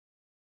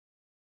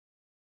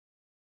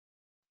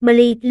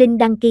Meli link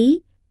đăng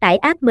ký, tải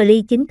app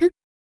Meli chính thức.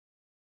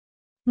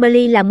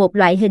 Meli là một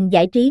loại hình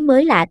giải trí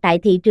mới lạ tại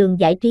thị trường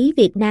giải trí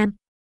Việt Nam.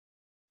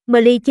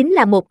 Meli chính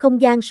là một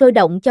không gian sôi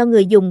động cho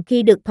người dùng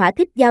khi được thỏa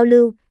thích giao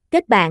lưu,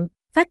 kết bạn,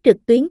 phát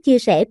trực tuyến chia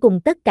sẻ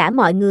cùng tất cả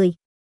mọi người.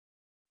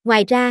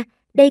 Ngoài ra,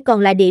 đây còn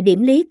là địa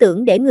điểm lý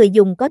tưởng để người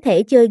dùng có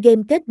thể chơi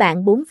game kết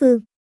bạn bốn phương.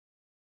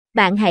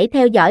 Bạn hãy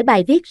theo dõi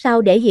bài viết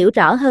sau để hiểu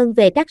rõ hơn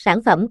về các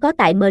sản phẩm có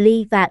tại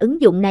Meli và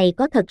ứng dụng này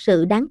có thật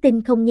sự đáng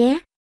tin không nhé.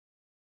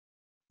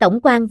 Tổng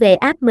quan về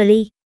app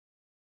Meli.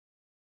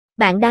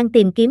 Bạn đang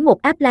tìm kiếm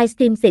một app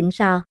livestream xịn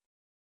sò.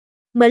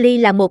 Meli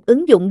là một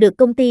ứng dụng được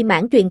công ty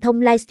mảng truyền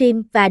thông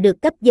livestream và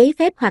được cấp giấy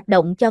phép hoạt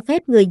động cho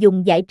phép người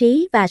dùng giải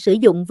trí và sử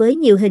dụng với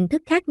nhiều hình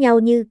thức khác nhau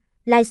như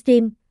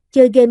livestream,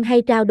 chơi game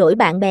hay trao đổi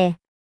bạn bè.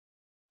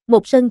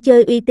 Một sân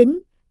chơi uy tín,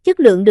 chất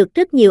lượng được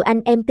rất nhiều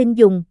anh em tin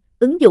dùng,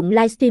 ứng dụng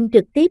livestream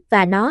trực tiếp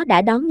và nó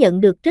đã đón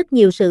nhận được rất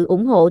nhiều sự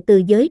ủng hộ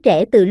từ giới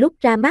trẻ từ lúc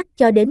ra mắt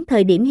cho đến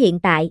thời điểm hiện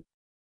tại.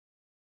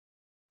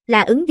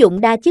 Là ứng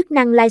dụng đa chức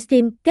năng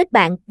livestream, kết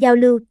bạn, giao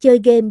lưu, chơi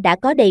game đã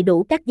có đầy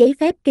đủ các giấy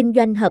phép kinh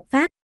doanh hợp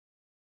pháp.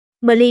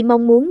 Meli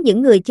mong muốn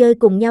những người chơi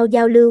cùng nhau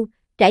giao lưu,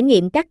 trải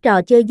nghiệm các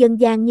trò chơi dân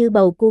gian như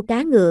bầu cua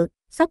cá ngựa,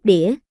 sóc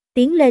đĩa,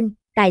 tiến lên,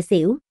 tài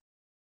xỉu.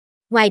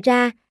 Ngoài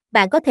ra,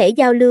 bạn có thể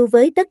giao lưu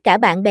với tất cả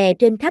bạn bè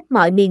trên khắp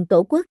mọi miền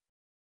Tổ quốc.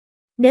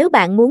 Nếu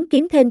bạn muốn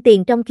kiếm thêm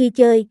tiền trong khi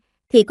chơi,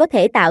 thì có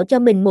thể tạo cho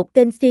mình một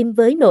kênh stream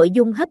với nội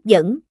dung hấp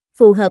dẫn,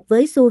 phù hợp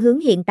với xu hướng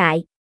hiện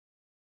tại.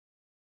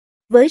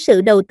 Với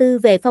sự đầu tư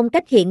về phong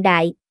cách hiện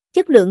đại,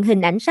 chất lượng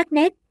hình ảnh sắc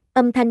nét,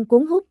 âm thanh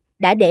cuốn hút,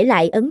 đã để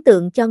lại ấn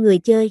tượng cho người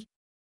chơi.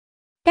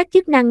 Các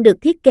chức năng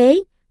được thiết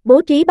kế,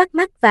 bố trí bắt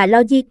mắt và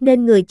logic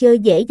nên người chơi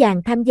dễ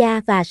dàng tham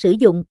gia và sử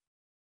dụng.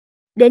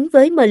 Đến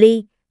với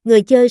Meli,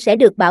 người chơi sẽ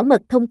được bảo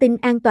mật thông tin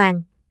an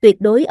toàn,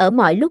 tuyệt đối ở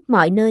mọi lúc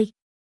mọi nơi.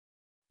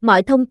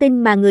 Mọi thông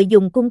tin mà người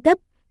dùng cung cấp,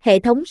 hệ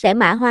thống sẽ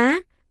mã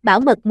hóa, bảo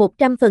mật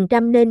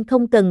 100% nên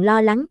không cần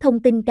lo lắng thông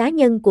tin cá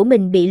nhân của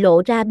mình bị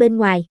lộ ra bên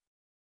ngoài.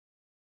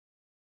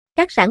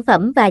 Các sản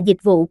phẩm và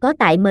dịch vụ có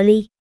tại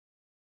Meli.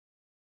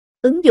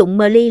 Ứng dụng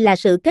Meli là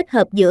sự kết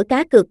hợp giữa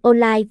cá cược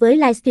online với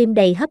livestream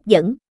đầy hấp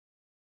dẫn.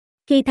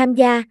 Khi tham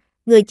gia,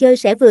 người chơi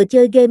sẽ vừa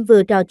chơi game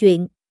vừa trò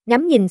chuyện,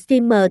 ngắm nhìn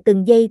streamer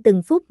từng giây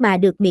từng phút mà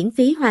được miễn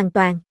phí hoàn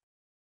toàn.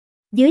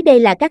 Dưới đây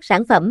là các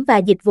sản phẩm và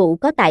dịch vụ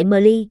có tại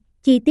Meli,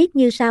 chi tiết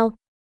như sau.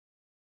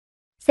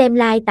 Xem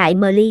live tại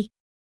Meli.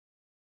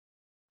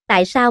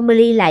 Tại sao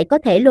Meli lại có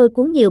thể lôi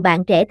cuốn nhiều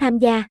bạn trẻ tham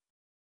gia?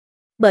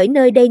 Bởi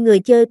nơi đây người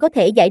chơi có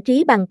thể giải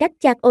trí bằng cách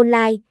chat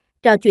online,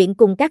 trò chuyện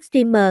cùng các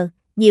streamer,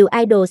 nhiều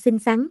idol xinh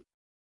xắn.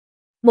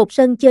 Một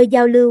sân chơi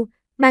giao lưu,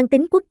 mang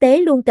tính quốc tế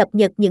luôn cập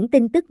nhật những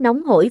tin tức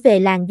nóng hổi về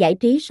làng giải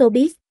trí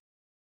showbiz.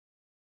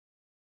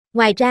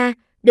 Ngoài ra,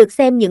 được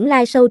xem những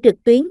live show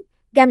trực tuyến,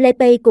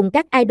 gameplay cùng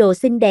các idol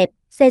xinh đẹp,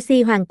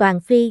 sexy hoàn toàn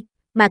free,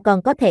 mà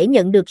còn có thể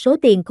nhận được số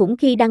tiền khủng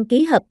khi đăng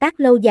ký hợp tác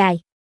lâu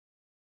dài.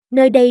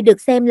 Nơi đây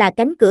được xem là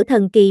cánh cửa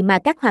thần kỳ mà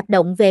các hoạt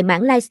động về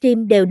mảng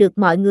livestream đều được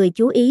mọi người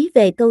chú ý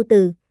về câu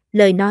từ,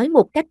 lời nói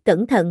một cách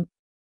cẩn thận.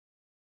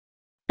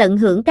 Tận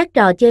hưởng các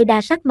trò chơi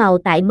đa sắc màu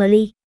tại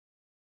Meli.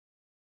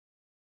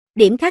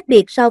 Điểm khác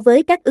biệt so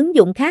với các ứng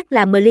dụng khác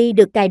là Meli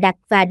được cài đặt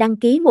và đăng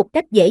ký một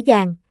cách dễ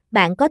dàng,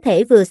 bạn có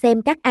thể vừa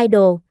xem các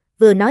idol,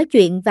 vừa nói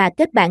chuyện và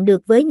kết bạn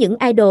được với những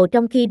idol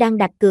trong khi đang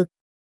đặt cược.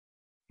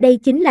 Đây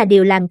chính là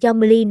điều làm cho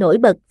Meli nổi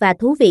bật và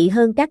thú vị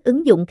hơn các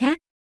ứng dụng khác.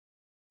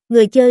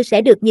 Người chơi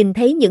sẽ được nhìn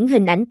thấy những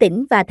hình ảnh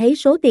tĩnh và thấy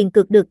số tiền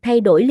cược được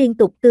thay đổi liên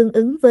tục tương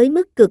ứng với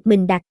mức cược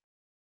mình đặt.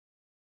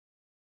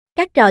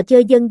 Các trò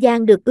chơi dân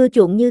gian được ưa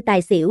chuộng như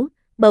tài xỉu,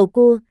 bầu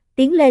cua,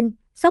 tiến lên,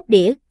 sóc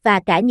đĩa và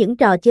cả những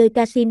trò chơi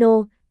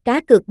casino,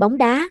 cá cược bóng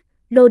đá,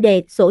 lô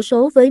đề, xổ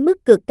số với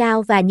mức cược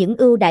cao và những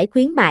ưu đãi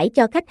khuyến mãi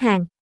cho khách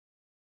hàng.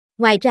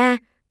 Ngoài ra,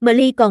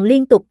 Meli còn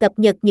liên tục cập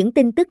nhật những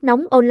tin tức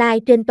nóng online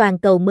trên toàn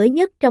cầu mới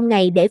nhất trong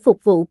ngày để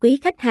phục vụ quý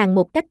khách hàng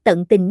một cách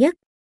tận tình nhất.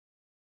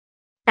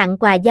 Tặng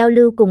quà giao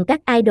lưu cùng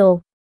các idol.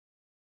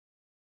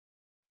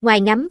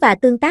 Ngoài ngắm và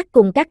tương tác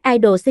cùng các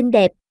idol xinh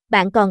đẹp,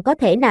 bạn còn có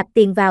thể nạp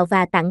tiền vào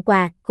và tặng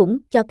quà khủng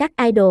cho các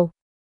idol.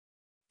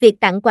 Việc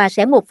tặng quà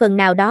sẽ một phần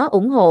nào đó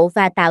ủng hộ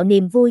và tạo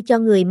niềm vui cho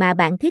người mà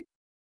bạn thích.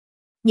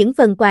 Những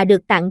phần quà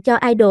được tặng cho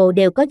idol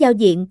đều có giao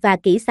diện và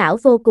kỹ xảo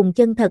vô cùng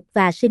chân thật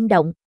và sinh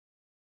động.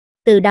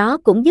 Từ đó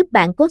cũng giúp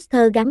bạn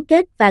poster gắn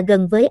kết và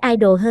gần với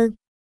idol hơn.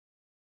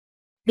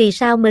 Vì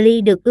sao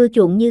Meli được ưa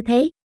chuộng như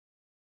thế?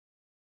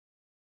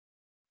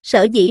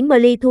 Sở dĩ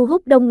Meli thu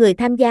hút đông người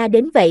tham gia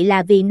đến vậy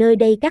là vì nơi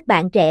đây các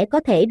bạn trẻ có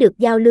thể được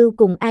giao lưu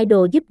cùng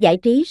idol giúp giải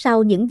trí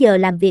sau những giờ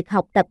làm việc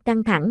học tập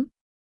căng thẳng.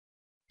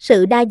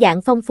 Sự đa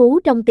dạng phong phú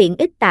trong tiện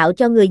ích tạo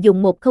cho người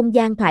dùng một không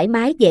gian thoải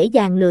mái dễ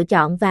dàng lựa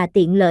chọn và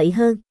tiện lợi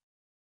hơn.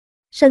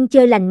 Sân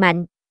chơi lành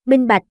mạnh,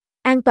 minh bạch,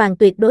 an toàn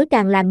tuyệt đối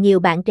càng làm nhiều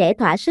bạn trẻ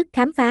thỏa sức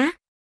khám phá.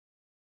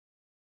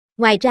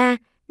 Ngoài ra,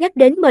 nhắc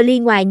đến Meli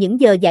ngoài những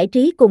giờ giải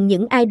trí cùng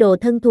những idol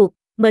thân thuộc,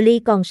 Meli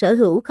còn sở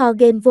hữu kho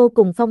game vô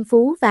cùng phong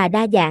phú và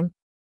đa dạng.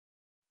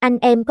 Anh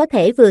em có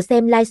thể vừa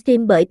xem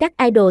livestream bởi các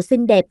idol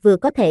xinh đẹp vừa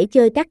có thể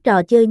chơi các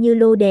trò chơi như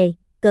lô đề,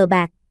 cờ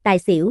bạc, tài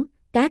xỉu,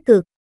 cá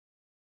cược.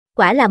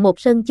 quả là một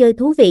sân chơi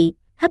thú vị,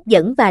 hấp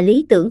dẫn và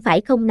lý tưởng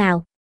phải không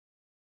nào?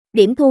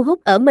 Điểm thu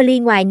hút ở Meli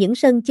ngoài những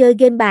sân chơi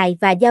game bài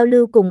và giao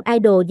lưu cùng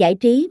idol giải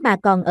trí mà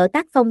còn ở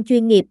tác phong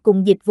chuyên nghiệp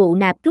cùng dịch vụ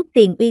nạp rút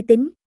tiền uy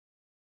tín.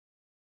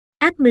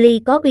 App Meli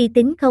có uy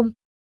tín không?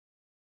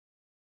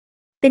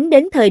 Tính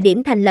đến thời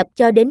điểm thành lập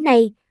cho đến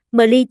nay,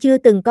 Meli chưa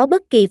từng có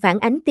bất kỳ phản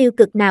ánh tiêu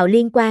cực nào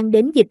liên quan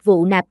đến dịch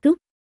vụ nạp rút.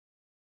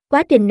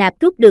 Quá trình nạp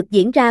rút được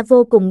diễn ra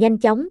vô cùng nhanh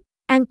chóng,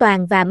 an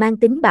toàn và mang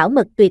tính bảo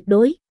mật tuyệt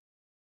đối.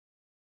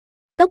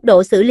 Tốc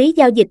độ xử lý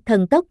giao dịch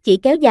thần tốc chỉ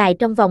kéo dài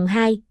trong vòng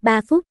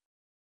 2-3 phút.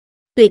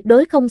 Tuyệt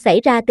đối không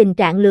xảy ra tình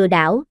trạng lừa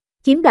đảo,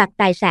 chiếm đoạt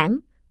tài sản,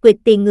 quỵt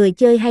tiền người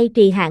chơi hay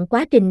trì hoãn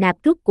quá trình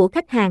nạp rút của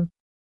khách hàng.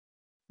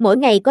 Mỗi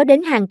ngày có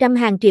đến hàng trăm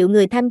hàng triệu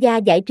người tham gia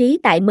giải trí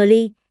tại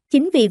Meli,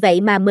 chính vì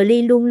vậy mà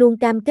Meli luôn luôn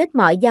cam kết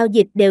mọi giao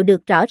dịch đều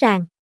được rõ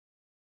ràng.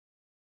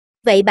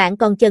 Vậy bạn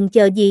còn chần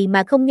chờ gì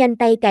mà không nhanh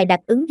tay cài đặt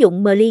ứng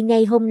dụng Meli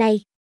ngay hôm nay?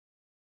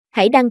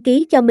 Hãy đăng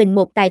ký cho mình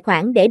một tài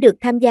khoản để được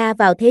tham gia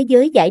vào thế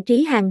giới giải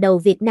trí hàng đầu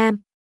Việt Nam.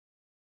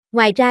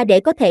 Ngoài ra để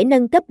có thể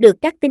nâng cấp được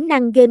các tính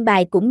năng game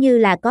bài cũng như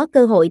là có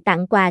cơ hội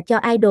tặng quà cho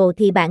idol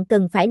thì bạn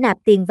cần phải nạp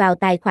tiền vào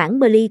tài khoản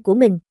Meli của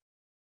mình.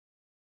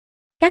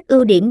 Các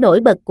ưu điểm nổi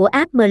bật của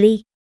app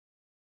Meli.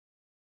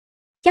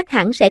 Chắc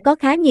hẳn sẽ có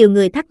khá nhiều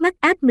người thắc mắc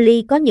app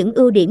Meli có những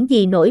ưu điểm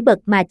gì nổi bật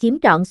mà chiếm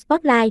trọn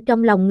spotlight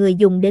trong lòng người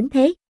dùng đến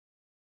thế.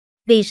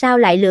 Vì sao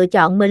lại lựa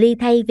chọn Meli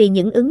thay vì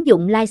những ứng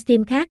dụng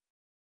livestream khác?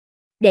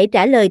 Để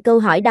trả lời câu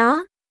hỏi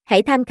đó,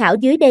 hãy tham khảo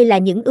dưới đây là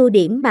những ưu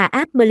điểm mà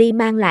app Meli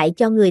mang lại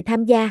cho người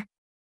tham gia.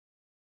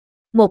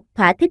 1.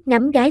 Thỏa thích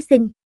ngắm gái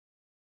xinh.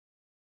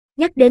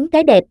 Nhắc đến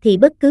cái đẹp thì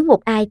bất cứ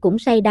một ai cũng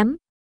say đắm.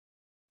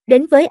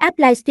 Đến với app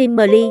livestream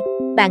Meli,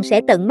 bạn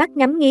sẽ tận mắt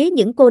ngắm nghía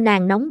những cô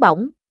nàng nóng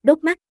bỏng,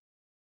 đốt mắt.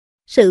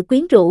 Sự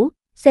quyến rũ,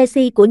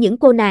 sexy của những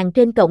cô nàng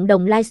trên cộng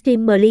đồng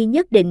livestream Meli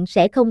nhất định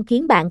sẽ không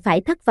khiến bạn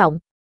phải thất vọng.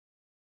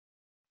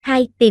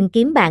 2. Tìm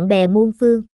kiếm bạn bè muôn phương.